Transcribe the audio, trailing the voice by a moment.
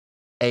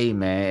Hey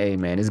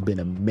man, it's been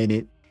a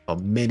minute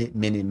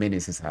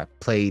since I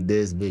played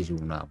this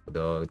visual novel,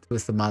 dog.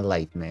 Twist of my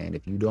life, man.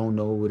 If you don't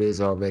know who it is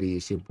already,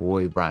 it's your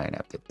boy Brian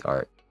After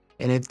Dark.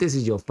 And if this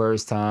is your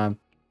first time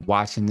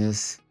watching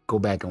this, go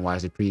back and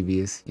watch the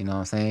previous. You know what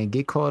I'm saying?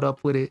 Get caught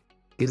up with it.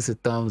 Give us a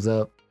thumbs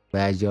up.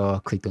 Glad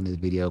y'all clicked on this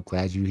video.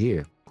 Glad you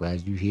here.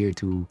 Glad you here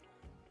to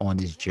on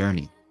this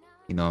journey.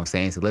 You know what I'm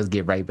saying? So let's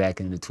get right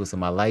back into the twist of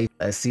my life.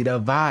 Let's see the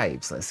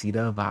vibes. Let's see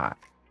the vibe.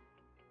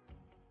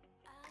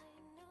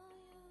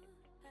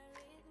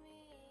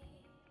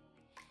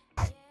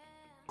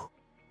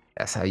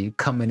 That's how you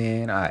coming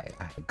in. All right.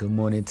 Good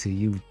morning to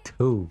you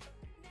too.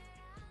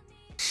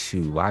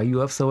 Shoot, why are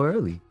you up so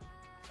early?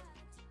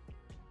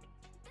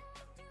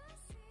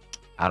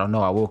 I don't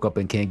know. I woke up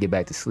and can't get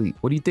back to sleep.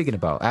 What are you thinking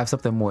about? I have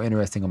something more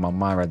interesting on my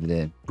mind rather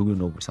than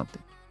brooding over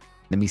something.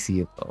 Let me see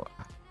if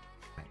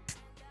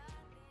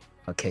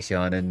I'll catch you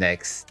on the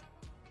next.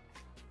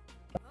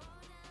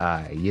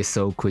 Alright, you're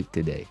so quick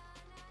today.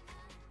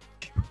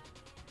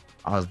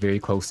 I was very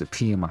close to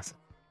peeing myself.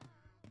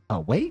 Oh,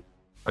 wait.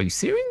 Are you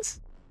serious?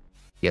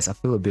 Yes, I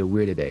feel a bit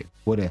weird today.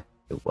 What if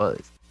it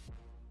was?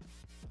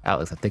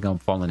 Alex, I think I'm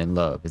falling in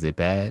love. Is it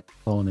bad?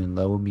 Falling in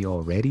love with me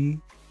already?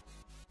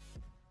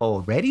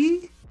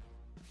 Already?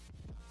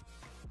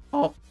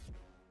 Oh.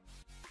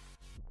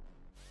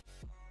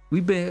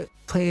 We've been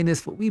playing this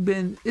for,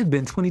 it's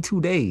been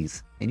 22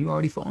 days and you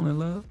already falling in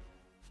love?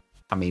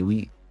 I mean,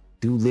 we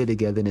do live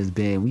together and it's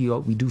been,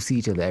 we do see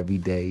each other every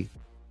day.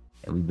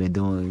 And we've been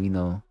doing, you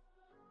know,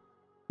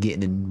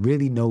 getting to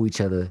really know each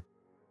other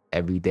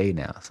every day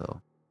now. So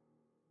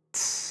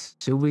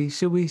should we?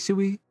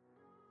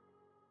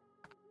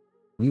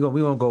 We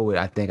gonna go with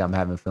I think I'm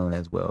having a feeling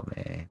as well,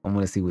 man. I'm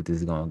gonna see what this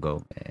is gonna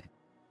go, man.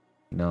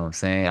 You know what I'm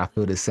saying? I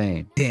feel the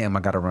same. Damn, I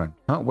gotta run.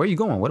 Huh? Where are you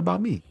going? What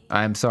about me?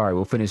 I'm sorry.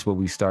 We'll finish what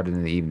we started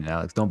in the evening,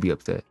 Alex. Don't be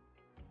upset.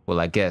 Well,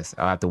 I guess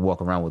I'll have to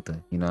walk around with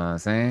her. You know what I'm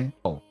saying?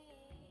 Oh,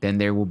 then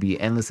there will be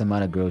an endless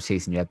amount of girls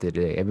chasing you after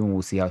today. Everyone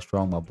will see how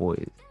strong my boy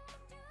is.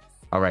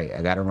 All right,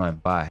 I gotta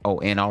run. Bye. Oh,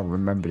 and I'll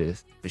remember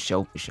this. For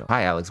sure.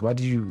 Hi, Alex. Why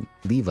did you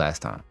leave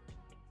last time?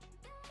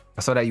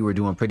 I saw that you were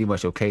doing pretty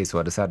much okay, so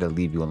I decided to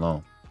leave you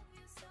alone.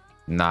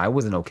 Nah, it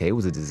wasn't okay. It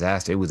was a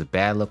disaster. It was a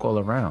bad luck all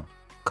around.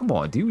 Come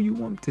on, do you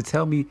want to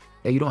tell me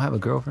that you don't have a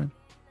girlfriend?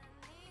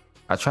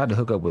 I tried to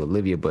hook up with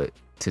Olivia, but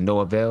to no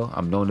avail.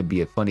 I'm known to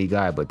be a funny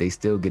guy, but they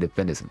still get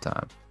offended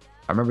sometimes.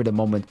 I remember the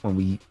moment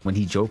when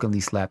he jokingly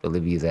slapped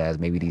Olivia's ass.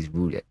 Maybe these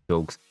rude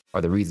jokes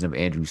are the reason of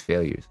Andrew's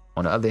failures.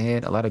 On the other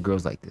hand, a lot of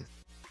girls like this.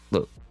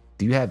 Look,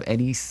 do you have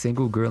any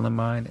single girl in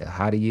mind?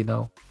 How do you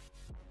know?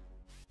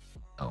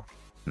 Oh,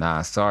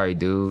 nah, sorry,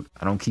 dude.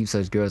 I don't keep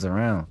such girls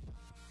around.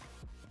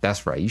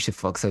 That's right. You should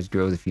fuck such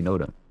girls if you know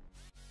them.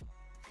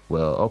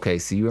 Well, okay.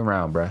 See you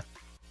around, bruh.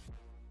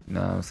 You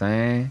know what I'm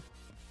saying?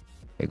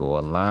 Hey, go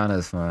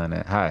Alana's fine.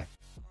 Hi.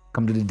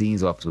 Come to the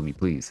dean's office with me,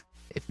 please.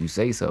 If you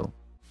say so.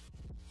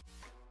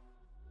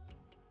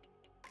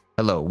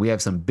 Hello. We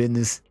have some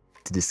business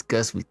to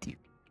discuss with you.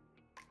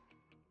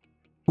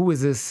 Who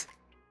is this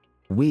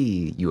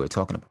we you are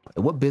talking about?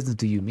 And what business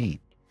do you mean?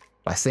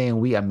 By saying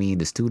we, I mean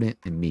the student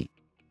and me.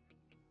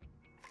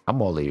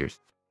 I'm all ears.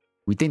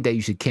 We think that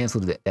you should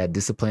cancel that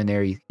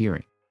disciplinary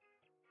hearing.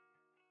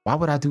 Why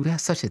would I do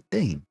that such a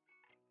thing?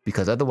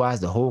 Because otherwise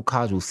the whole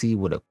college will see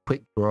what a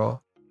quick draw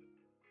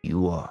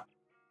you are.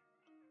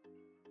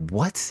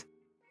 What?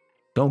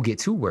 Don't get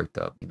too worked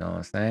up, you know what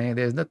I'm saying?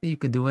 There's nothing you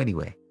can do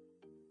anyway.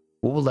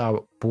 What will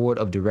our board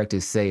of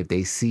directors say if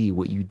they see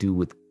what you do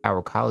with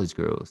our college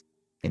girls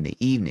in the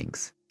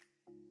evenings?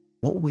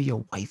 What will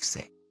your wife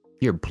say?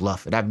 You're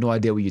bluffing. I have no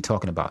idea what you're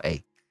talking about.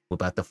 Hey,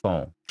 whip out the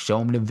phone. Show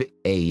them the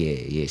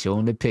yeah. Show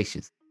them the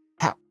pictures.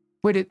 How?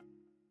 Where did?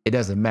 It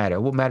doesn't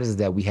matter. What matters is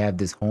that we have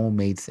this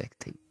homemade sex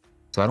tape.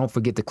 So I don't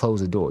forget to close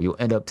the door. You'll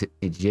end up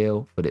in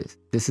jail for this.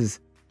 This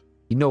is,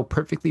 you know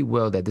perfectly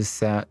well that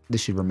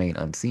this should remain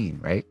unseen,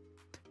 right?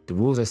 The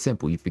rules are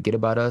simple. You forget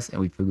about us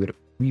and we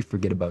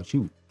forget about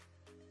you.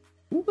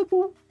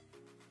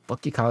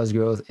 Fuck your college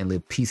girls and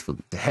live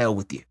peacefully. To hell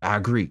with you. I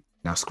agree.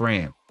 Now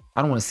scram.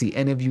 I don't want to see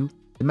any of you.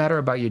 The matter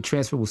about your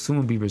transfer will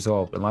soon be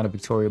resolved. Alana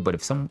Victoria, but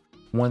if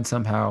someone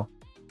somehow,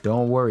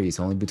 don't worry. It's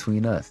only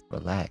between us.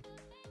 Relax.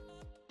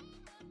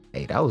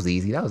 Hey, that was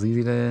easy. That was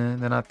easier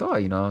than I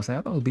thought, you know what I'm saying?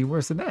 I thought it would be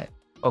worse than that.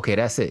 Okay,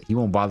 that's it. He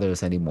won't bother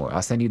us anymore.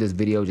 I'll send you this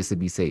video just to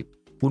be safe.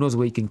 Who knows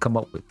what he can come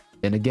up with?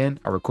 Then again,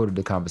 I recorded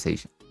the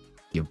conversation.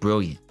 You're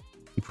brilliant.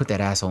 You put that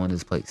asshole in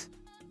his place.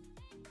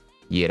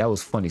 Yeah, that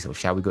was funny. So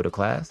shall we go to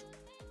class?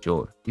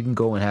 Sure. You can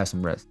go and have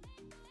some rest.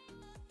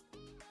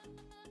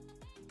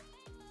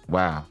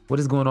 Wow. What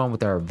is going on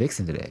with our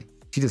vixen today?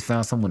 She just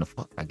found someone to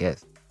fuck, I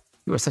guess.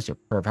 You are such a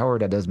perv. However,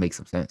 that does make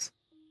some sense.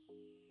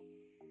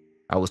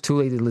 I was too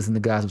lazy to listen to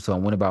gossip, so I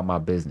went about my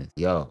business.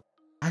 Yo,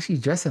 how she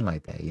dressing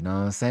like that? You know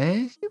what I'm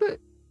saying?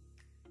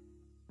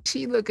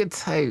 She looking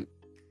type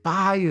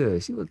fire.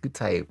 She looking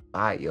type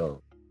fire,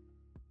 yo.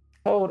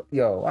 Hold,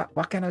 yo,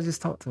 why can't I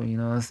just talk to her? You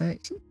know what I'm saying?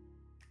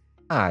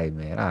 All right,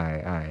 man.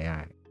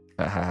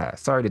 All right.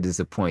 Sorry to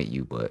disappoint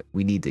you, but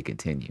we need to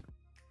continue.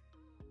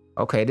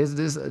 Okay,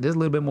 there's a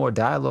little bit more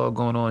dialogue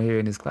going on here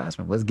in this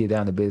classroom. Let's get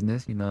down to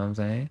business. You know what I'm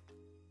saying?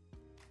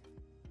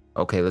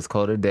 Okay, let's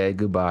call it a day.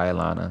 Goodbye,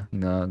 Alana. You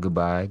know,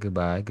 goodbye,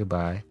 goodbye,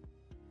 goodbye.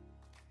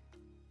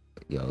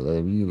 Yo,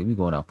 we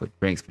going out for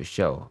drinks for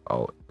sure.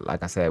 Oh,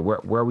 like I said, where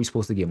are we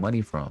supposed to get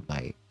money from?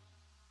 Like,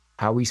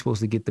 how are we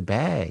supposed to get the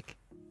bag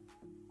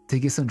to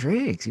get some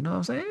drinks? You know what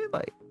I'm saying?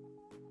 Like,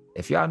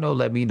 if y'all know,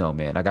 let me know,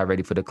 man. I got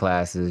ready for the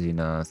classes. You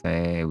know what I'm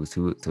saying? It was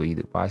to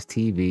either watch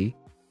TV.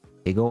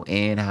 They go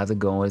in. How's it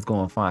going? It's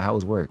going fine. How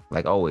was work?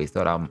 Like always,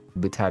 thought I'm a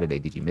bit tired today.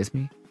 Did you miss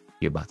me?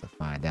 You're about to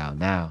find out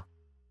now.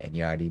 And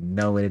you already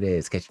know what it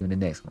is. Catch you in the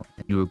next one.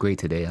 You were great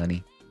today,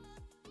 honey.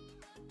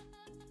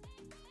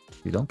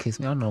 Dude, don't kiss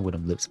me. I don't know where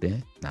them lips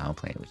been. Nah, I'm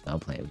playing with you. I'm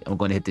playing with you. I'm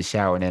going to hit the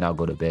shower and then I'll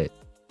go to bed.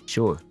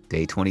 Sure.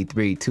 Day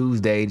 23,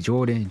 Tuesday,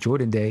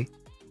 Jordan day.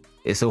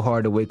 It's so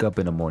hard to wake up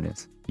in the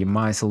mornings. Your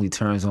mind slowly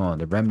turns on.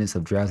 The remnants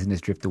of drowsiness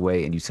drift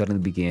away and you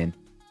suddenly begin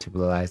to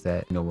realize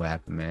that, you know what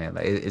happened, man?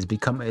 Like it's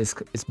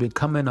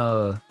becoming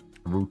a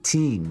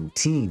routine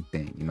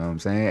thing. You know what I'm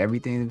saying?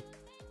 Everything,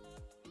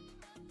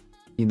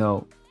 you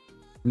know,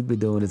 we've been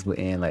doing this with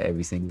Ann like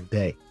every single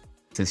day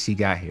since she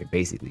got here,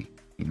 basically,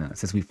 you know,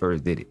 since we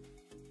first did it.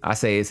 I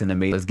say it's an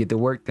amazing, let's get to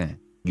work then.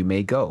 You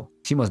may go.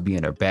 She must be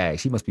in her bag.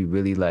 She must be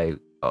really like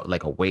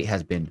a weight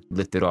has been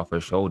lifted off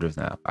her shoulders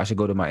now. I should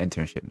go to my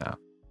internship now.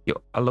 Yo,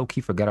 I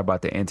low-key forgot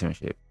about the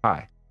internship.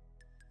 Hi,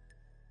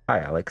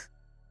 Alex.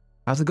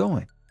 How's it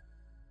going?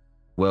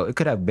 Well, it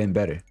could have been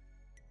better.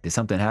 Did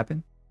something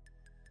happen?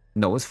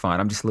 No, it's fine.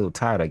 I'm just a little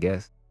tired, I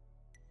guess.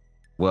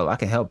 Well, I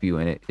can help you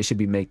in it. It should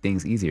be make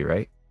things easier,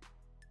 right?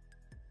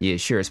 Yeah,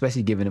 sure,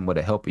 especially given what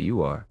a helper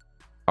you are.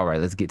 All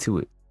right, let's get to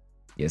it.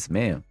 Yes,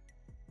 ma'am.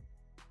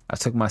 I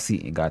took my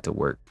seat and got to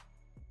work.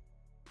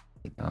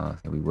 You know,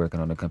 we working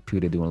on the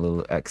computer, doing a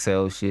little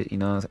Excel shit, you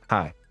know.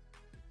 Hi.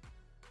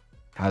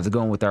 How's it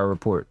going with our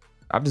report?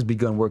 I've just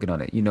begun working on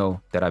it. You know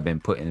that I've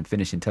been putting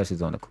finishing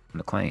touches on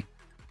the claim.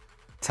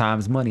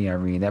 Time's money,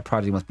 Irene. That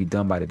project must be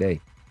done by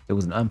today. It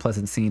was an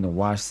unpleasant scene to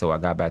watch, so I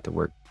got back to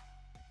work.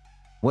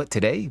 What,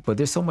 today? But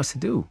there's so much to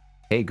do.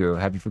 Hey, girl,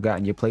 have you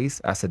forgotten your place?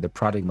 I said the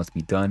project must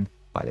be done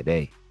by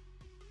today.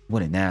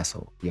 What an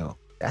asshole. Yo,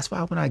 that's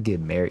why when I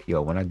get married,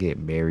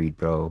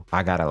 bro,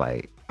 I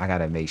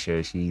gotta make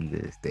sure she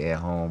the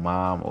stay-at-home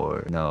mom,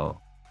 or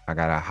no, I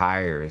gotta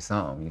hire her or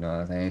something, you know what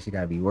I'm saying? She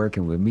gotta be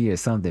working with me or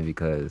something,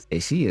 because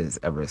if she is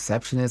a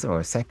receptionist or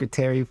a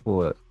secretary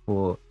for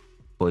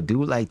a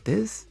dude like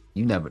this,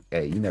 you never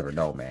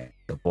know, man.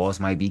 The boss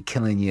might be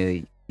killing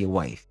your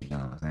wife, you know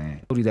what I'm saying?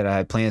 I told you that I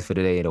had plans for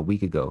today a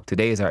week ago.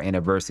 Today is our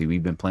anniversary.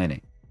 We've been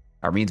planning.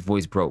 Irene's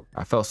voice broke.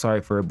 I felt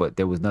sorry for her, but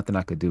there was nothing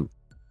I could do.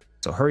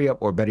 So hurry up,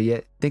 or better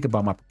yet, think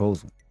about my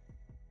proposal.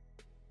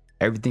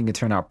 Everything can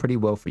turn out pretty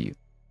well for you.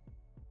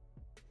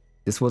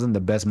 This wasn't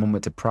the best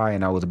moment to pry,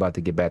 and I was about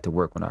to get back to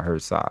work when I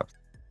heard sobs.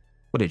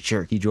 What a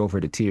jerk, he drove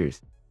her to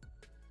tears.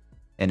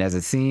 And as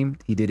it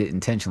seemed, he did it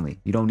intentionally.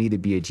 You don't need to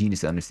be a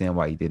genius to understand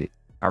why he did it.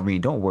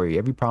 Irene, don't worry,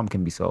 every problem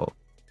can be solved.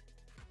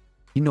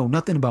 You know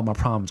nothing about my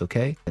problems,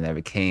 okay? It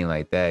never came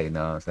like that, you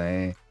know what I'm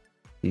saying?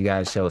 You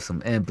gotta show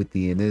some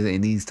empathy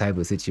in these type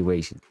of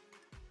situations.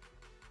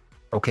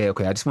 Okay,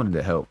 I just wanted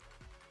to help.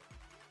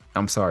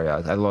 I'm sorry,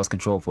 I lost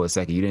control for a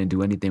second. You didn't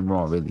do anything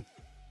wrong, really.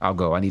 I'll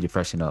go. I need to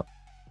freshen up.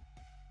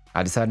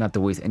 I decided not to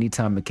waste any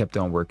time and kept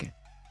on working.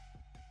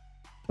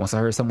 Once I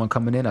heard someone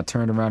coming in, I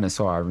turned around and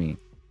saw Irene.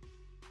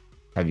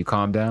 Have you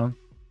calmed down?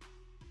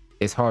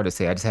 It's hard to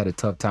say. I just had a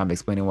tough time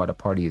explaining why the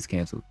party is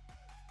canceled.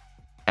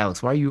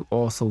 Alex, why are you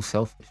all so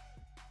selfish?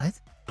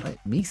 What?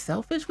 Me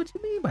selfish? What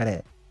you mean by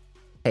that?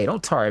 Hey,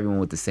 don't tar everyone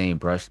with the same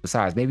brush.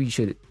 Besides, maybe you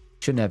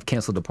shouldn't have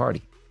canceled the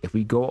party. If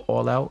we go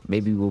all out,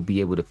 maybe we'll be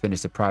able to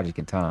finish the project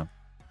in time.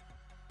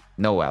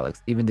 No,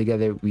 Alex. Even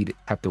together, we'd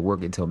have to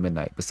work until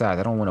midnight. Besides,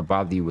 I don't want to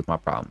bother you with my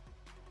problem.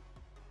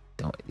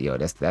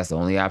 That's the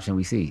only option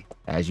we see.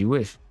 As you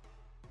wish.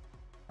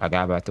 I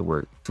got back to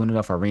work. Soon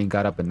enough, Irene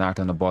got up and knocked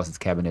on the boss's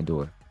cabinet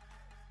door.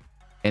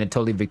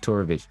 Anatoly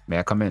Viktorovich, may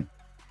I come in?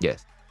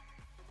 Yes.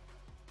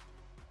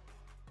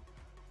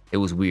 It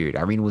was weird.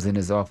 Irene was in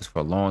his office for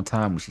a long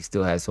time when she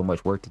still had so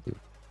much work to do.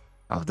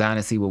 I was dying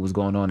to see what was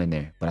going on in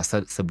there, but I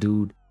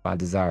subdued by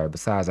desire.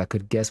 Besides, I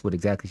could guess what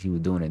exactly she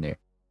was doing in there.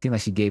 Seemed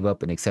like she gave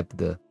up and accepted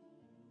the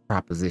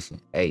proposition.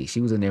 Hey,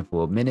 she was in there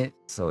for a minute,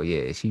 so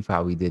yeah, she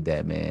probably did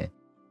that, man.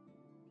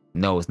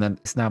 No, it's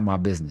not my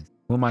business.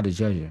 Who am I to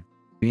judge her?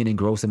 Being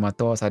engrossed in my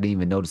thoughts, I didn't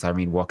even notice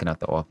Irene walking out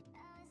the office.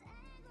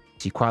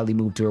 She quietly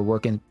moved to her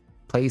working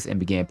place and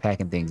began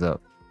packing things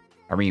up.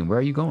 Irene, where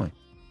are you going?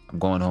 I'm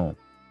going home.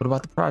 What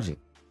about the project?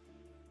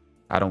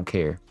 I don't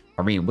care.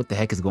 Irene, what the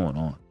heck is going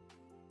on?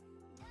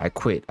 I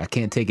quit. I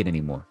can't take it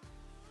anymore.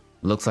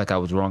 Looks like I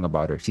was wrong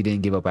about her. She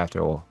didn't give up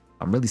after all.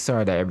 I'm really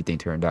sorry that everything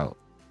turned out.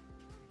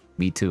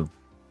 Me too.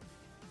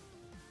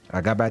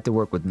 I got back to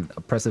work with an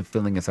oppressive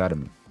feeling inside of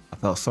me. I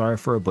felt sorry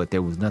for her, but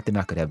there was nothing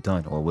I could have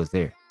done or was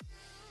there.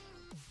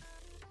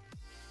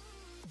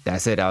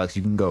 That's it, Alex.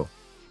 You can go.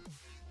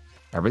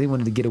 I really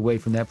wanted to get away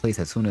from that place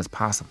as soon as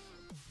possible.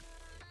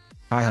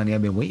 Hi, honey.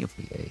 I've been waiting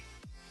for you. Hey,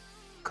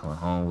 coming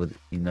home with,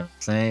 you know what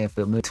I'm saying?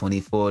 Feel me?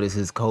 24, this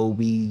is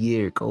Kobe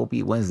year,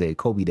 Kobe Wednesday,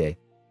 Kobe day.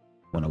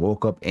 When I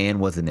woke up, Ann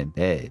wasn't in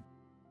bed.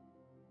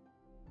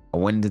 I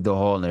went into the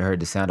hall and I heard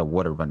the sound of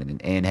water running,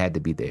 and Ann had to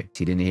be there.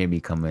 She didn't hear me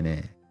coming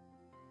in.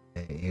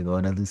 Hey, here go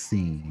another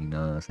scene, you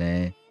know what I'm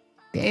saying?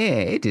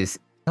 Damn, it just,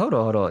 hold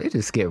on. It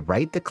just skipped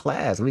right to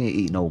class. We didn't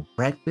eat no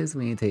breakfast.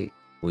 We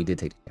did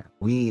take the shower.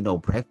 We ain't no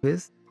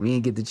breakfast. We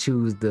ain't get to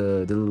choose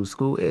the little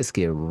school. It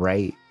skipped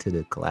right to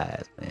the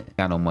class, man.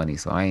 Got no money,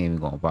 so I ain't even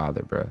gonna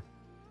bother, bro.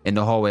 In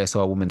the hallway, I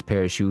saw a woman's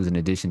pair of shoes in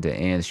addition to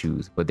Ann's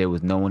shoes, but there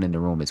was no one in the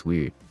room. It's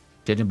weird.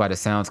 Judging by the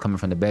sounds coming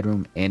from the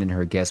bedroom, Ann and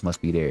her guests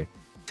must be there.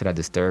 Should I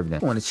disturb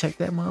them? I want to check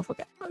that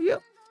motherfucker out, yo.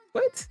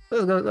 What?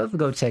 Let's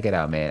go check it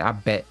out, man. I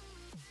bet.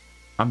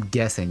 I'm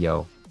guessing,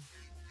 yo.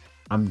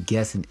 I'm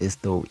guessing it's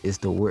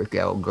the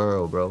workout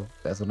girl, bro.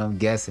 That's what I'm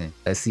guessing.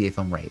 Let's see if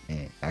I'm right,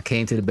 man. I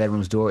came to the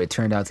bedroom's door. It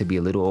turned out to be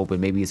a little open.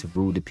 Maybe it's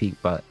rude to peek,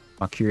 but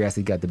my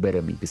curiosity got the better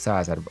of me.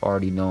 Besides, I'd have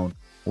already known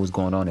what was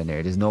going on in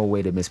there. There's no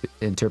way to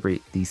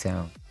misinterpret these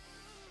sounds.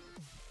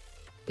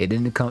 It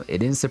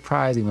didn't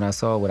surprise me when I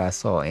saw what I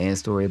saw. Ann's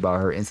story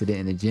about her incident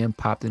in the gym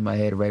popped in my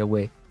head right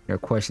away. Her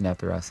question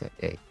after I said,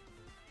 hey,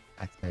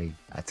 I tell you,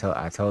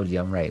 I told you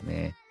I'm right,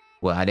 man.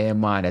 Well, I didn't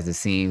mind as it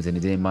seems, and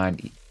it didn't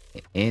mind,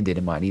 and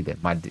didn't mind either.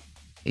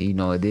 You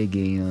know, it did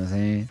get, you know what I'm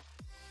saying?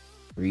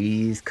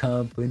 Three's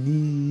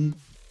Company.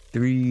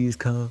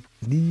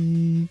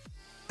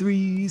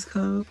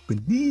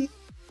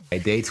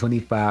 At day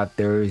 25,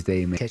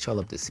 Thursday, man. Catch all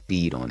up to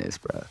speed on this,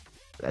 bro.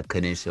 I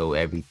couldn't show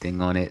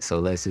everything on it, so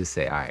let's just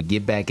say, all right,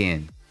 get back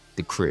in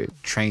the crib.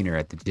 Trainer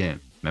at the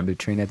gym. Remember the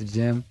trainer at the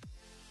gym?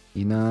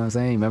 You know what I'm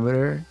saying? Remember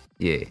her?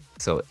 Yeah.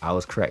 So I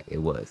was correct. It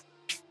was.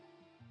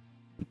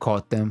 We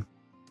caught them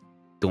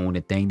doing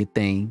the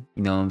thing.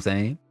 You know what I'm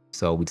saying?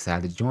 So we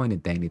decided to join the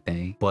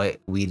thing. But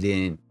we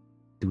didn't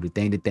do the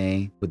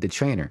thing with the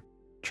trainer.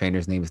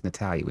 Trainer's name is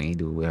Natalia. We ain't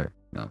do it with her.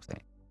 You know what I'm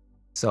saying?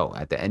 So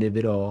at the end of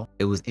it all,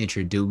 it was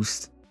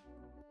introduced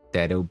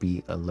that it'll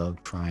be a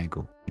love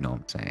triangle. You know what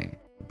I'm saying?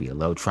 It'll be a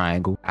love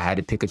triangle. I had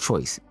to pick a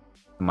choice.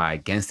 Am I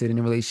against it in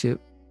a relationship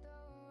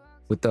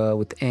with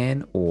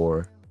Ann,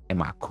 or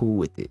am I cool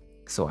with it?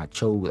 So I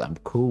chose I'm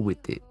cool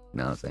with it. You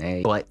know what I'm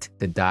saying? But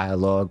the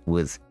dialogue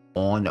was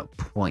on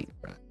point,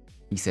 bro.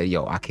 He said,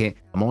 yo,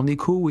 I'm only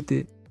cool with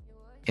it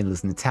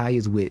unless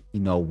Natalia's with,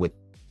 you know, with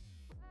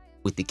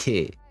the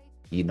kid.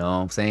 You know what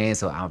I'm saying?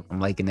 So I'm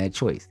liking that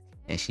choice.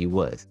 And she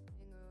was.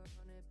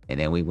 And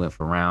then we went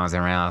for rounds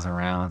and rounds and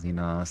rounds, you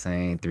know what I'm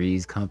saying?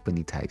 Three's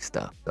Company type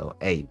stuff. So,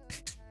 hey,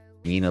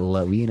 we in a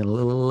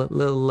little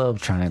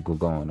love triangle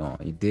going on.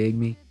 You dig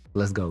me?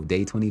 Let's go.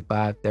 Day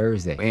 25,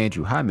 Thursday.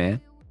 Andrew, hi, man.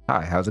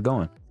 Hi, how's it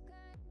going?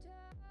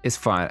 It's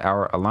fine.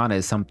 Our Alana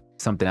is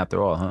something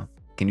after all, huh?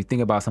 Can you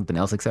think about something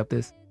else except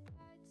this?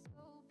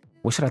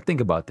 What should I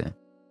think about then?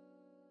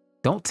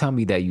 Don't tell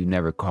me that you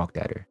never gawked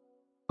at her.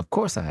 Of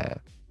course I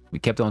have. We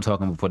kept on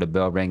talking before the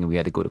bell rang and we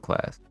had to go to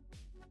class.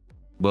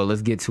 Well,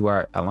 let's get to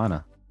our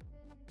Alana.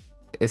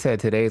 It said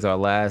today's our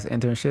last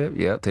internship.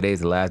 Yep, today's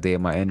the last day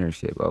of my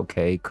internship.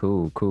 Okay,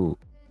 cool.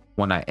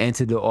 When I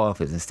entered the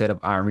office, instead of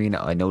Irina,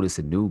 I noticed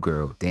a new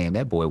girl. Damn,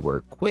 that boy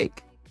worked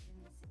quick.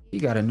 He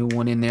got a new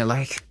one in there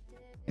like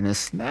in a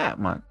snap,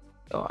 man.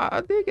 Oh,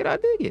 I dig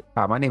it.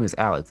 Hi, my name is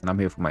Alex and I'm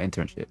here for my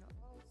internship.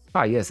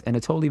 Hi, yes,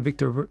 Anatoly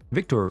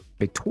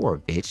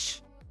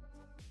Viktorovich.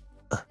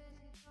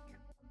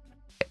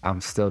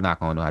 I'm still not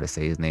gonna know how to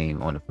say his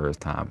name on the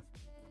first time.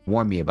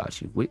 Warn me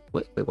about you. Wait,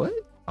 what?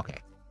 Okay.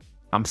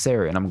 I'm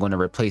Sarah, and I'm going to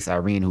replace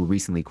Irene, who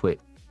recently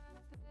quit.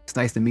 It's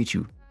nice to meet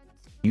you.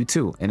 You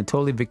too.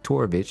 Anatoly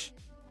Viktorovich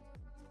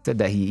said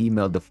that he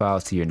emailed the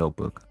files to your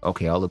notebook.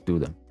 Okay, I'll look through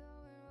them.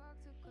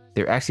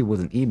 There actually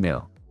was an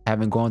email.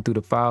 Having gone through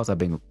the files, I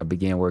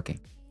began working.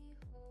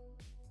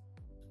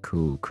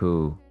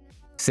 Cool.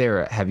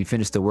 Sarah, have you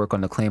finished the work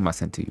on the claim I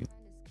sent to you?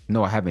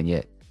 No, I haven't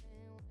yet.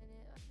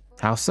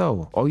 How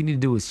so? All you need to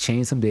do is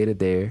change some data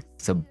there.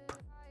 It's a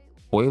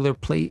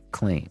boilerplate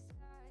claim.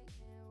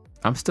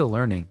 I'm still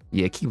learning.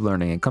 Yeah, keep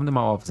learning and come to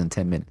my office in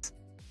 10 minutes.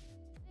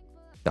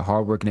 The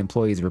hardworking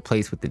employee is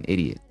replaced with an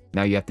idiot.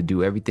 Now you have to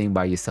do everything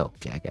by yourself,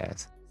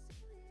 jackass.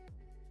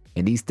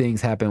 And these things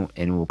happen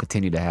and will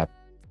continue to happen.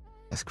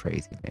 That's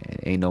crazy, man.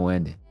 Ain't no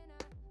ending.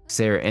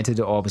 Sarah entered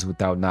the office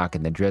without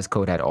knocking. The dress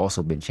code had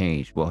also been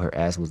changed. Well, her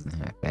ass was in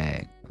her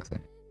bag.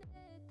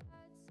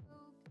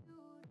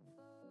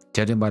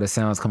 Judging by the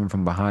sounds coming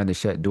from behind the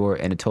shut door,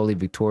 Anatoly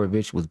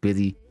Viktorovich was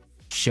busy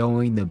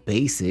showing the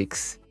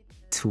basics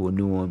to a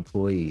new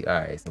employee. All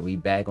right, so we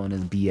back on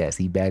his BS.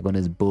 He back on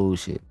his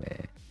bullshit,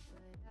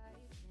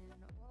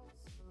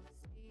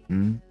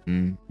 man.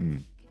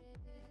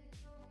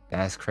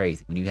 That's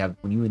crazy.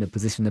 When you in a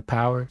position of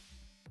power,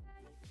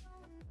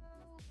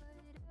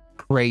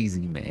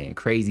 crazy, man.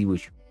 Crazy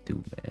what you do,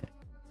 man.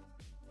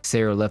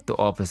 Sarah left the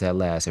office at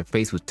last. Her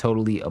face was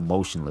totally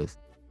emotionless.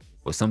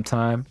 For some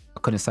time, I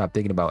couldn't stop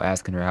thinking about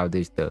asking her how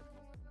did the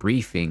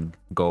briefing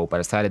go, but I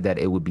decided that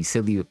it would be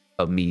silly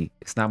of me.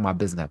 It's not my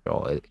business after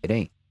all. It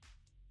ain't.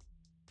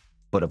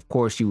 But of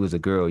course, she was a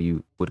girl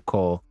you would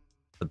call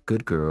a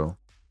good girl.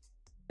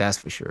 That's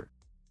for sure.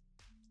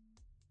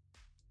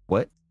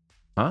 What?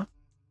 Huh?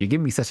 You're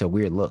giving me such a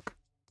weird look.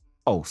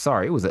 Oh,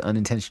 sorry, it was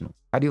unintentional.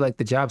 How do you like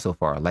the job so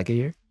far? Like it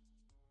here?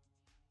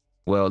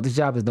 Well, this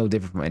job is no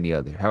different from any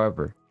other.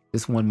 However,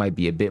 this one might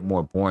be a bit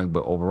more boring,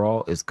 but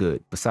overall, it's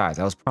good. Besides,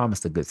 I was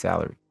promised a good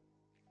salary.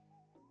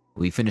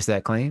 Will you finish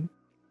that claim?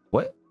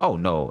 What? Oh,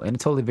 no.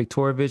 Anatoly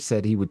Viktorovich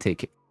said he would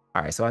take it.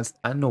 All right, so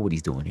I know what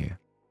he's doing here.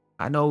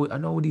 I know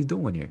what he's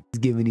doing here. He's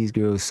giving these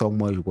girls so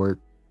much work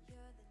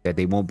that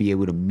they won't be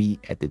able to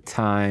meet at the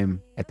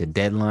time, at the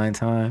deadline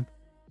time.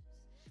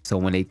 So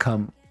when they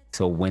come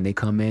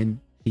in,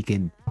 he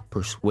can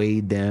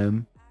persuade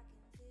them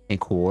and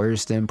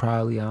coerce them,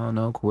 probably, I don't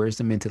know, coerce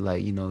them into,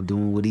 like, you know,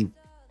 doing what he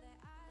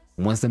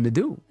wants them to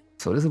do.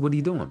 So this is what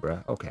he's doing,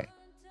 bro. Okay.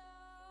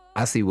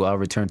 I see. Well, I'll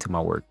return to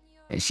my work.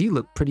 And she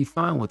looked pretty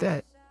fine with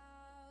that.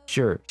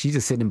 Sure, she's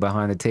just sitting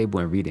behind the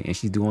table and reading, and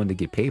she's doing to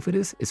get paid for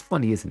this? It's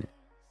funny, isn't it?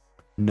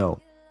 No.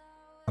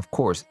 Of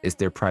course, it's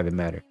their private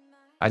matter.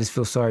 I just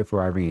feel sorry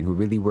for Irene, who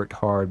really worked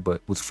hard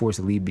but was forced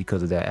to leave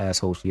because of that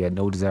asshole she had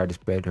no desire to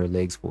spread her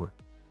legs for.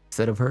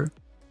 Instead of her,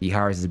 he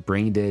hires his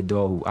brain-dead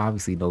dog who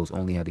obviously knows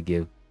only how to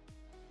give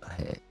a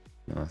head.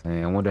 You know what I'm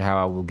saying? I wonder how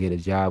I will get a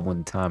job when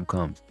the time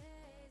comes.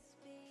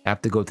 I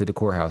have to go to the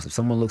courthouse. If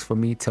someone looks for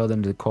me, tell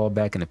them to call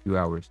back in a few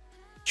hours.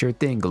 Sure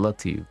thing. Good luck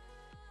to you.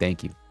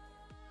 Thank you.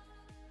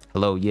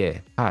 Hello, yeah.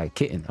 Hi,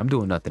 kitten. I'm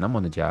doing nothing. I'm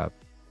on the job.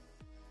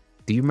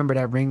 Do you remember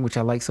that ring which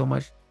I like so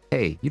much?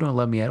 Hey, you don't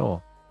love me at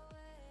all.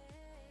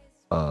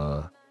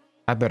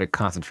 I better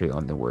concentrate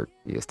on the work.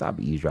 Yeah, stop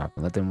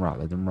eavesdropping. Let them rock.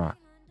 Let them rock.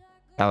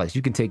 Alex,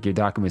 you can take your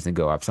documents and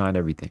go. I've signed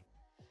everything.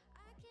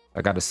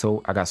 I got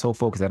so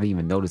focused I didn't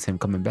even notice him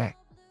coming back.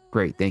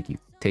 Great, thank you.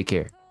 Take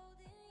care.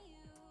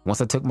 Once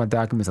I took my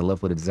documents, I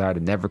left with a desire to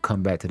never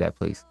come back to that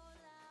place.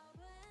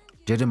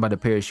 Judging by the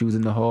pair of shoes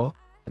in the hall,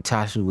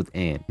 Natasha with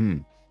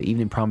Anne. The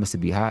evening promised to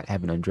be hot.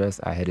 Having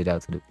undressed, I headed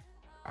out to the...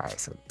 Alright,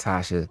 so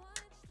Natasha,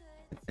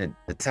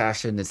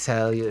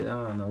 Natalia,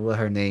 I don't know what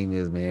her name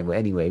is, man. But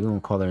anyway, we're gonna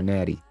call her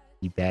Natty.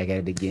 You back at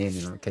it again,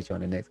 and I'll catch you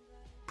on the next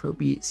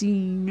appropriate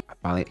scene.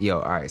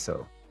 Alright,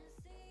 so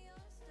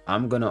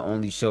I'm gonna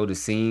only show the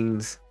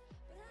scenes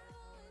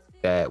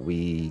that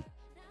we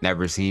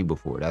never seen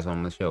before. That's what I'm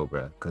gonna show,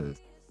 bro, because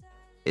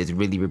it's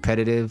really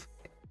repetitive,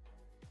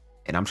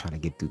 and I'm trying to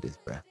get through this,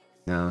 bro.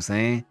 You know what I'm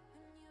saying?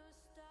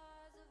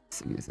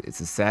 It's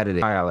a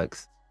Saturday. Hi,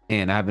 Alex.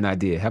 And I have an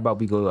idea. How about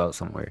we go out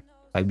somewhere?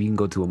 Like, we can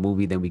go to a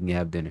movie, then we can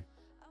have dinner.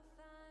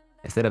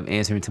 Instead of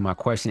answering to my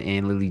question,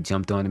 Anne Lily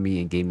jumped onto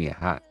me and gave me a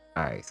hot...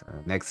 Alright, so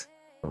next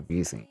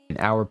appropriate scene. An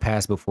hour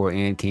passed before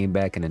Anne came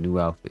back in a new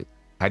outfit.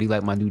 How do you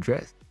like my new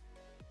dress?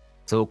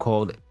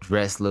 So-called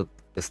dress looked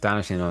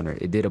astonishing on her.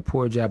 It did a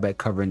poor job at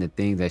covering the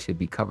things that should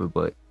be covered,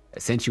 but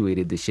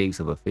accentuated the shapes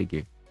of a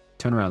figure.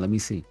 Turn around, let me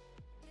see.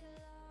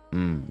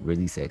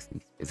 Really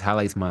sexy. It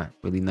highlights mine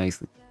really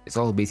nicely. It's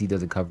all basically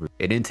doesn't cover it.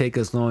 It didn't take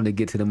us long to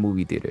get to the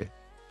movie theater.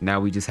 Now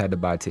we just had to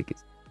buy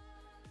tickets.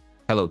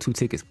 Hello, 2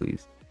 tickets,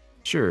 please.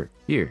 Sure,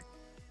 here.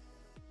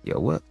 Yo,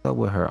 what's up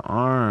with her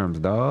arms,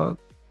 dog?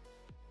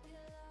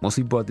 Once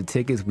we bought the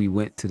tickets, we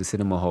went to the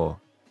cinema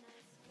hall.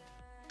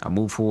 I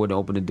moved forward and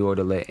opened the door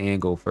to let Anne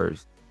go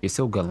first. You're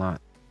so gallant.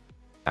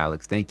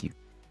 Alex, thank you.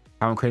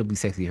 How incredibly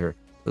sexy her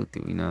look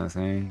through, you know what I'm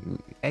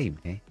saying? Hey,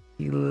 man.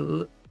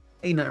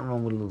 Ain't nothing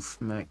wrong with a little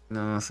smack, you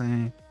know what I'm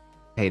saying?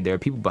 Hey, there are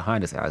people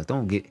behind us, Alex.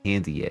 Don't get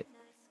handsy yet.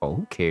 Oh,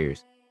 who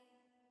cares?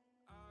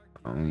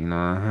 You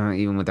know,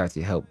 even without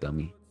your help,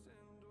 dummy.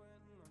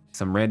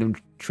 Some random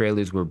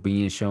trailers were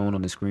being shown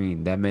on the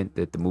screen. That meant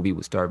that the movie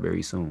would start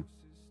very soon.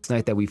 It's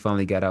nice that we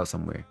finally got out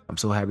somewhere. I'm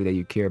so happy that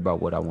you care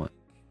about what I want.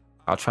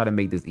 I'll try to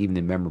make this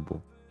evening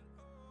memorable.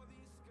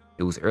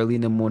 It was early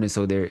in the morning,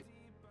 so there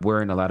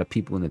weren't a lot of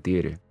people in the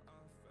theater.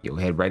 Yo,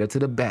 head right up to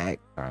the back.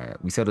 All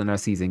right, we settled in our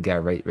seats and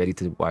got ready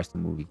to watch the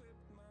movie.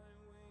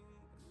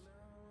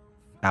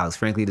 Alex,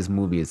 frankly, this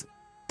movie is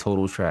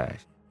total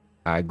trash.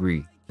 I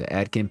agree. The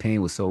ad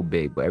campaign was so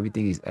big, but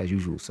everything is as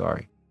usual.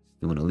 Sorry.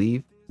 You want to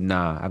leave?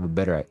 Nah, I have a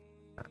better idea.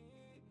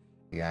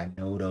 Yeah, I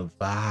know the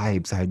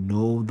vibes. I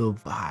know the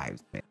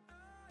vibes, man.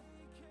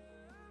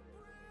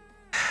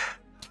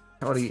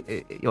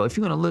 Yo, if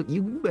you're gonna look,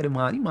 you better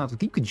mind. You might as well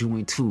keep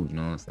join too. You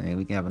know what I'm saying?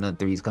 We can have another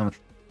threes coming.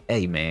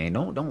 Hey, man,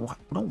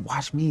 don't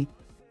watch me.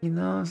 You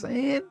know what I'm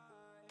saying?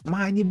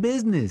 Mind your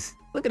business.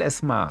 Look at that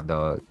smile,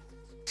 dog.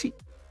 She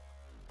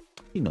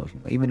knows.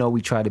 Even though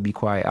we tried to be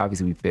quiet,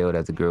 obviously we failed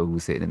as a girl who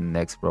was sitting in the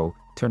next row.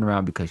 Turned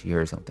around because she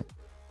heard something.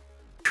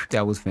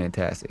 That was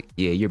fantastic.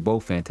 Yeah, you're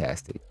both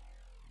fantastic.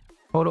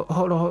 Hold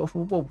on.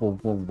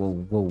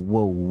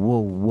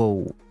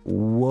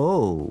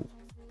 Whoa.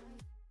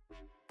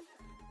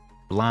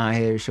 Blonde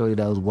hair shorty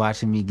that was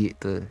watching me get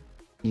the,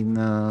 you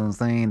know what I'm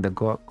saying, the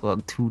Gawk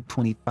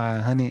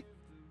 22500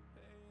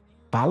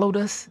 followed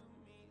us.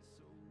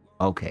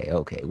 Okay.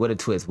 What a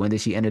twist. When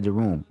did she enter the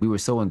room? We were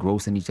so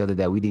engrossed in each other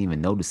that we didn't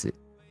even notice it.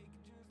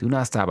 Do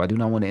not stop. I do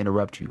not want to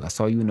interrupt you. I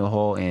saw you in the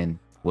hall and,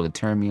 well, it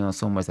turned me on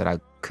so much that I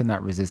could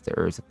not resist the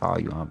urge to follow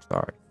you. I'm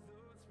sorry.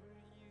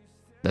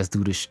 Let's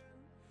do this.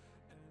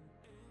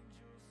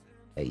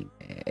 Hey,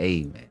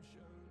 man.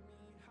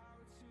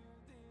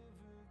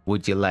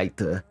 Would you like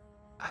to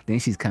I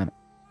think she's kind of.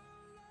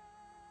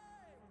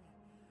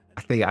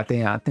 I think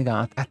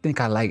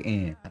I like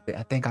Ann.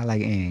 I think I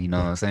like Ann. You know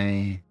what I'm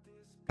saying?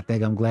 I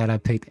think I'm glad I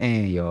picked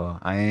Ann, y'all.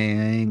 I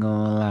ain't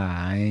gonna lie.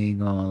 I ain't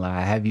gonna lie.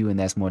 I have you, and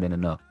that's more than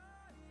enough.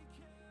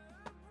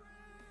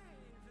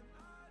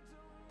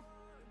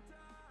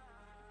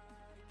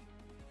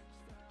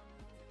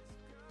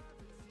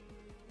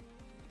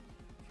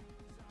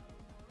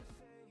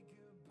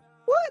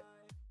 What?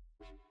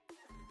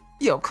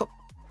 Yo, come.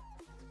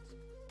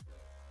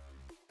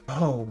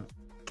 Oh,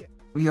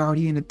 we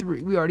already in the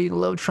three. We already in the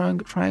love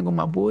triangle,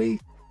 my boy.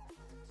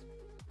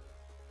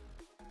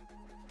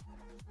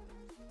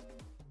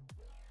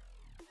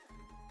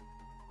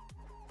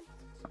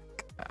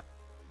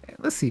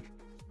 Let's see.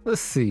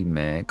 Let's see,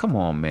 man. Come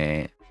on,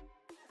 man.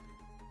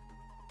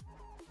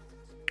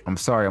 I'm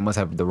sorry. I must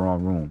have the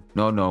wrong room.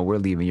 No, we're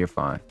leaving. You're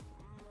fine.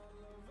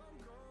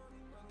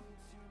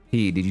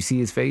 Did you see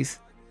his face?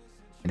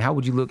 And how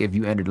would you look if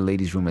you entered the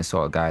ladies' room and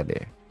saw a guy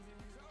there?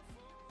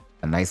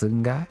 A nice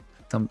looking guy?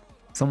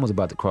 Someone's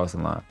about to cross the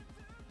line.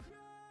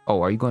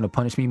 Oh, are you going to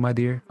punish me, my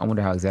dear? I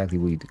wonder how exactly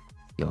we do.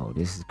 Yo,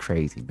 this is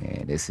crazy,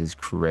 man. This is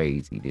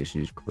crazy. This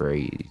is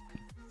crazy.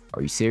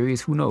 Are you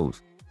serious? Who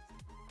knows?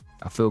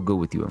 I feel good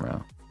with you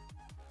around.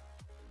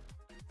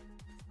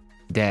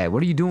 Dad,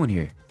 what are you doing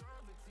here?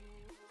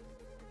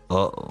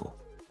 Uh-oh.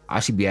 I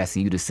should be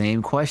asking you the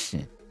same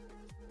question.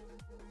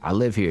 I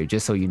live here,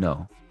 just so you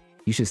know.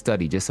 You should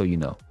study, just so you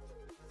know.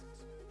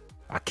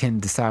 I can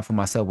decide for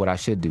myself what I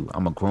should do.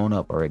 I'm a grown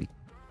up already.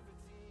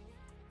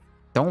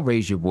 Don't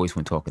raise your voice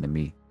when talking to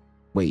me.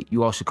 Wait,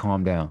 you all should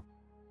calm down.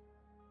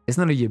 It's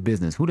none of your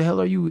business. Who the hell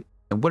are you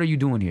and what are you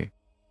doing here?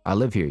 I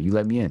live here. You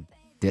let me in.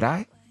 Did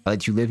I? I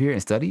let you live here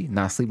and study,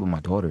 not sleep with my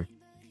daughter.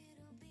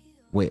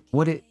 Wait,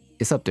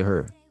 it's up to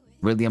her.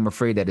 Really, I'm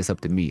afraid that it's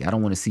up to me. I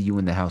don't want to see you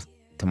in the house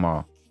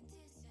tomorrow.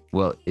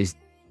 Well, it's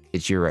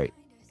your right.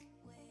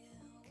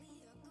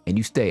 And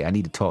you stay. I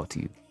need to talk to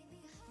you.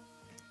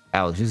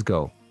 Alex, just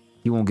go.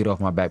 He won't get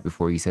off my back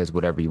before he says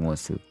whatever he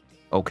wants to.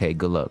 Okay,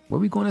 good luck. Where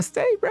we going to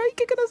stay, bro? You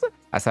kicking us up?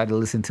 I decided to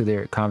listen to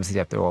their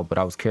conversation after all, but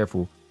I was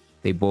careful.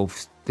 They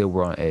both still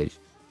were on edge.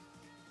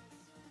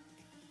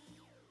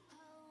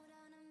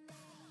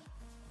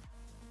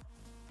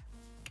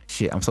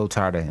 Shit, I'm so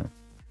tired of him.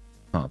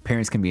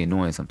 Parents can be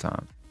annoying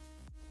sometimes.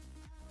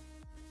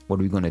 What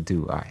are we gonna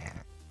do? All right,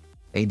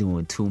 they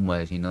doing too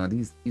much, you know.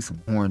 These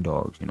some horn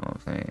dogs, you know what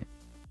I'm saying?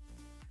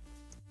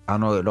 I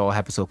know it all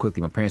happened so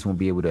quickly. My parents won't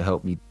be able to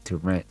help me to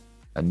rent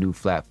a new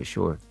flat for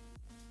sure.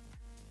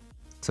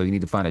 So you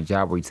need to find a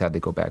job where you decide to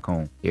go back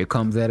home. Here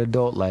comes that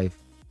adult life.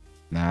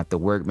 Now I have to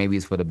work. Maybe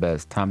it's for the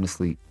best. Time to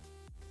sleep.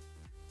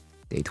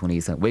 Day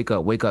 28. Wake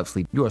up,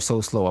 sleep. You are so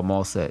slow. I'm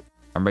all set.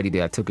 I'm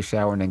ready. I took a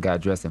shower and then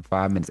got dressed in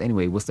 5 minutes.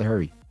 Anyway, what's the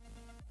hurry?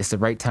 It's the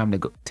right time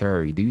to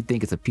hurry. Do you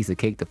think it's a piece of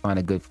cake to find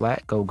a good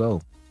flat? Go.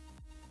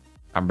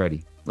 I'm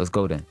ready. Let's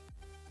go then.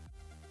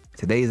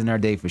 Today isn't our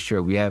day for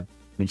sure. We have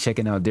been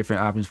checking out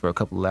different options for a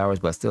couple of hours,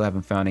 but I still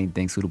haven't found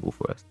anything suitable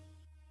for us.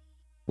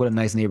 What a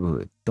nice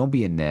neighborhood. Don't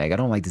be a nag. I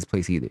don't like this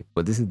place either,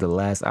 but this is the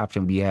last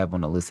option we have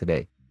on the list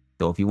today.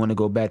 So if you want to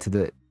go back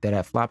to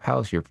that flop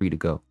house, you're free to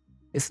go.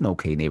 It's an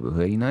okay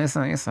neighborhood, you know. It's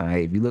all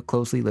right. If you look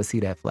closely, let's see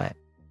that flat.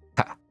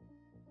 Ha.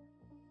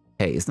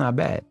 Hey, it's not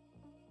bad.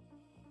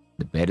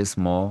 The bed is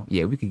small.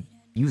 Yeah, we could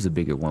use a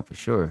bigger one for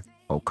sure.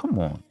 Oh, come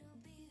on.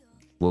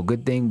 Well,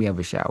 good thing we have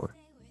a shower.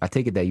 I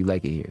take it that you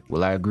like it here.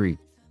 Well, I agree.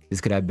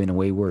 This could have been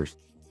way worse.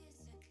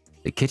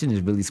 The kitchen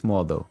is really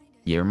small though.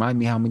 Yeah, remind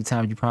me how many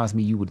times you promised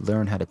me you would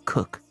learn how to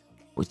cook,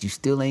 but you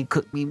still ain't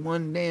cooked me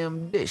one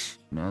damn dish.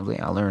 You know what I'm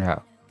saying? I'll learn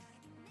how.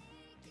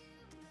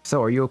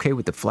 So, are you okay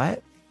with the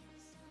flat?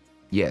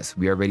 Yes,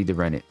 we are ready to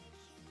rent it.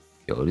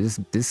 Yo,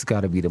 this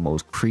gotta be the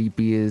most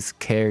creepiest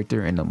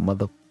character in the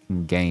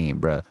motherfucking game,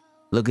 bruh.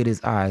 Look at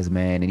his eyes,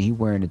 man, and he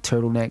wearing a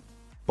turtleneck,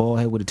 bald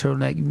head with a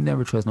turtleneck. You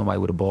never trust nobody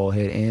with a bald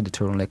head and a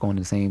turtleneck on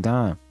at the same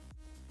time.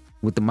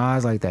 With the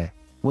eyes like that.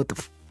 What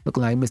the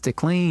looking like Mr.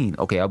 Clean.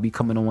 Okay, I'll be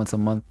coming on once a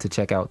month to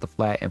check out the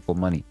flat and for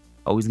money.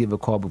 Always give a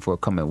call before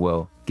coming.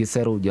 Well, get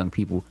settled, young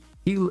people.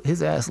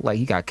 His ass, like,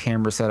 he got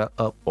cameras set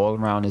up all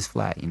around his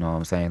flat. You know what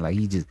I'm saying? Like,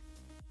 he just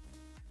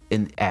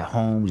at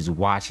home just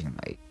watching,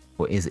 like,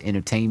 for his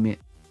entertainment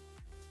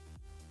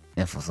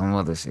and for some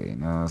other shit. You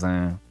know what I'm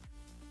saying?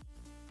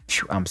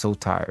 Phew, I'm so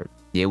tired.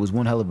 Yeah, it was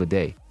one hell of a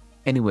day.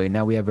 Anyway,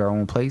 now we have our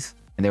own place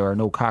and there are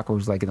no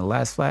cockroaches like in the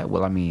last flat.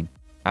 Well, I mean,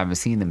 I haven't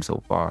seen them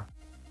so far.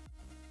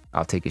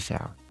 I'll take a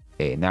shower.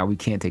 Hey, now we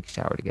can't take a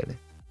shower together.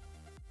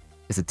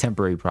 It's a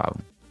temporary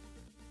problem.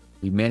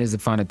 We managed to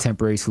find a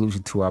temporary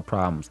solution to our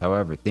problems.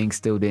 However, things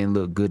still didn't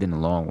look good in the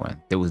long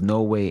run. There was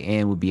no way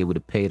Ann would be able to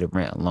pay the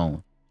rent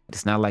alone.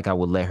 It's not like I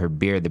would let her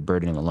bear the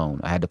burden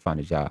alone. I had to find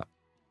a job.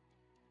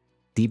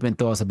 Deep in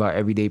thoughts about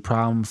everyday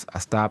problems, I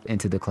stepped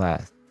into the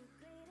class.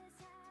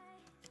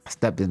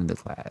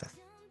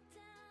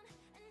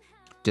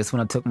 Just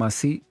when I took my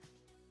seat,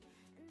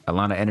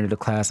 Alana entered the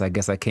class. I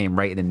guess I came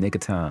right in the nick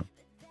of time.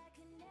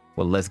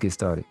 Well, let's get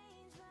started.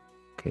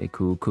 Okay,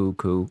 cool.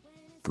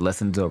 The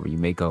lesson's over. You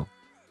may go.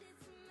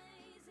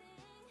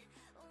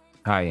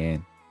 Hi,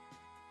 Ann.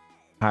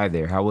 Hi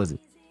there, how was it?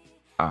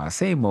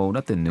 Same old,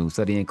 nothing new.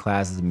 Studying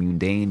classes,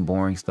 mundane,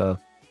 boring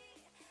stuff.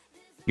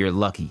 You're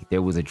lucky.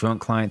 There was a drunk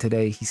client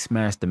today. He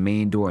smashed the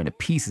main door into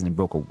pieces and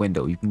broke a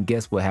window. You can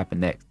guess what happened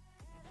next.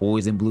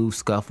 Boys in blue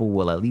scuffle.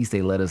 Well, at least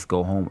they let us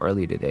go home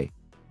early today.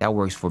 That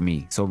works for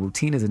me. So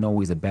routine isn't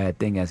always a bad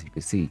thing, as you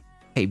can see.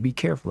 Hey, be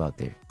careful out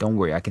there. Don't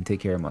worry, I can take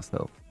care of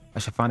myself. I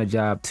should find a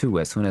job too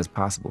as soon as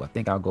possible. I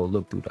think I'll go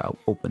look through the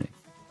opening.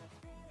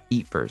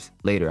 Eat first.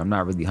 Later, I'm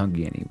not really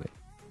hungry anyway.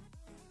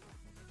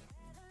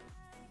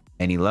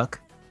 Any luck?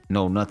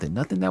 No, nothing.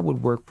 Nothing that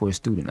would work for a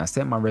student. I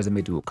sent my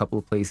resume to a couple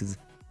of places.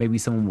 Maybe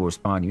someone will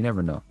respond. You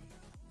never know.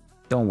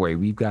 Don't worry,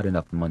 we've got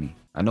enough money.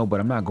 I know, but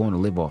I'm not going to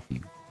live off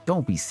you.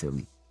 Don't be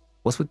silly.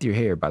 What's with your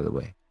hair, by the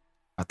way?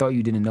 I thought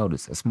you didn't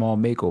notice. A small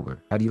makeover.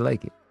 How do you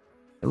like it?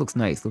 It looks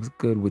nice. Looks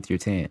good with your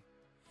tan.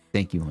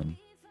 Thank you, honey.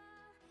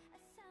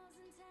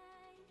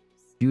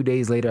 A few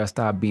days later, I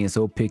stopped being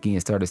so picky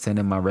and started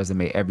sending my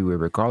resume everywhere,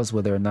 regardless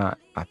whether or not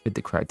I fit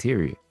the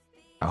criteria.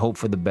 I hope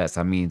for the best.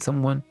 I mean,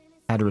 someone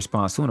had to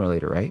respond sooner or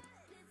later, right?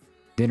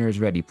 Dinner is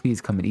ready. Please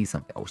come and eat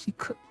something. Oh, she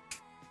cooked.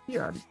 She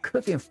already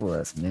cooking for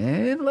us,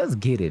 man. Let's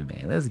get it,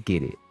 man. Let's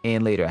get it.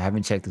 And later, I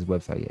haven't checked this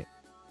website yet.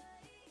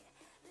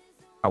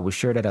 I was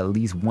sure that at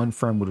least one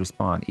firm would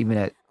respond. Even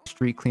that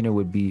street cleaner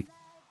would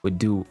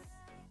do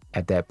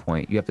at that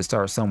point. You have to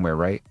start somewhere,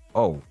 right?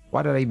 Oh,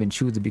 why did I even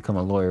choose to become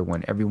a lawyer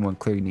when everyone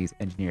clearly needs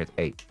engineers?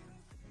 Hey,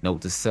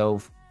 note to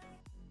self.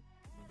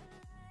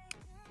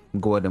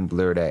 Go ahead and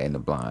blur that in the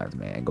blinds,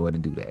 man. Go ahead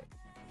and do that.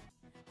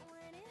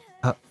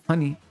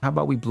 Honey, how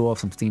about we blow off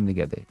some steam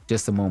together?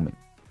 Just a moment.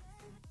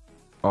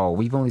 Oh,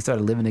 we've only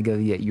started living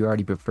together yet. You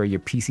already prefer your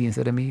PC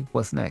instead of me?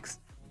 What's next?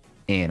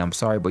 And I'm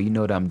sorry, but you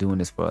know that I'm doing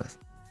this for us.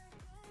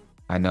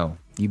 I know.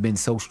 You've been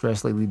so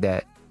stressed lately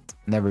that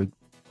never...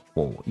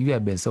 Whoa, you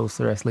have been so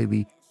stressed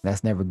lately.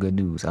 That's never good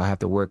news. I'll have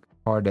to work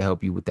hard to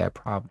help you with that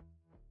problem.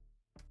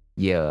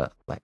 Yeah,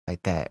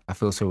 like that. I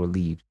feel so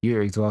relieved.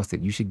 You're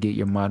exhausted. You should get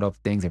your mind off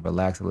things and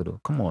relax a little.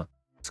 Come on.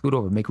 Scoot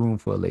over. Make room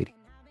for a lady.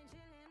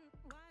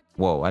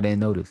 Whoa, I didn't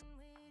notice.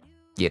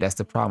 Yeah, that's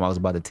the problem. I was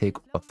about to take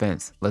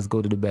offense. Let's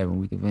go to the bedroom.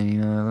 We can,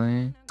 you know what I'm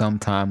saying?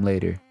 Sometime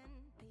later.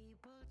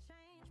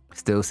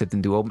 Still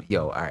sifting through open.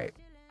 Yo, all right.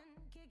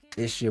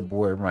 It's your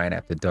boy Ryan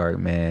After Dark,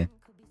 man.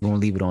 We're gonna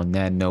leave it on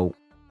that note.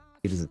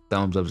 Give us a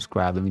thumbs up,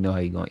 subscribe. Let me know how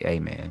you going. Hey,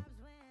 man.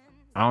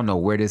 I don't know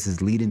where this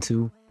is leading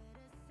to,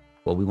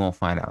 but we're gonna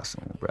find out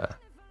soon, bruh.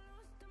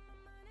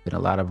 Been a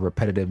lot of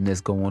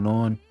repetitiveness going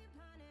on,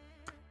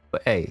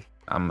 but hey,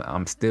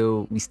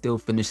 we still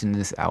finishing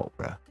this out,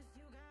 bruh.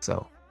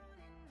 So,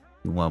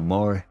 if you want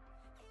more,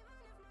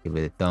 give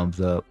it a thumbs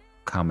up.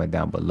 Comment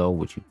down below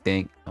what you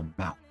think. I'm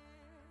out.